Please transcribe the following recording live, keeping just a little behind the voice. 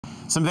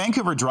Some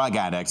Vancouver drug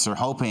addicts are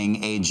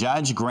hoping a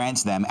judge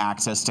grants them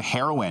access to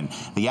heroin.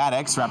 The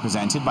addicts,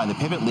 represented by the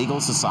Pivot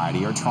Legal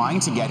Society, are trying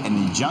to get an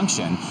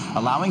injunction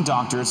allowing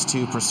doctors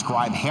to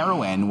prescribe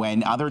heroin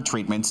when other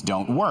treatments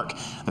don't work.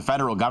 The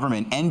federal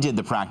government ended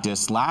the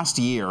practice last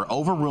year,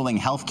 overruling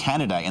Health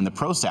Canada in the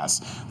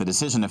process. The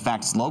decision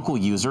affects local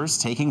users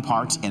taking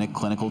part in a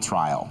clinical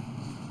trial.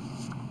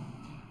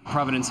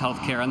 Providence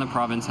Healthcare and the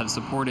province have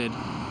supported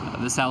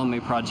the Salome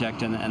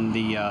project and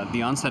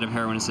the onset of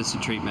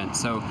heroin-assisted treatment.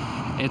 So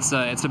it's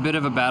a bit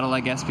of a battle, I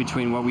guess,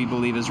 between what we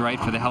believe is right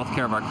for the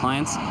healthcare of our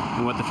clients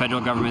and what the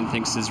federal government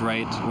thinks is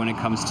right when it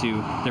comes to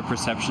their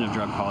perception of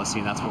drug policy,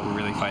 and that's what we're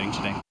really fighting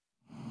today.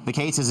 The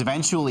case is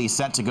eventually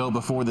set to go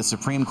before the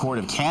Supreme Court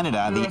of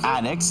Canada. The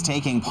addicts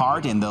taking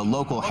part in the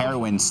local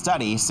heroin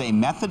study say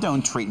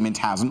methadone treatment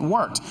hasn't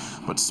worked,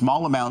 but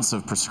small amounts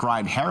of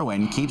prescribed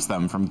heroin keeps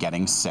them from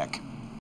getting sick.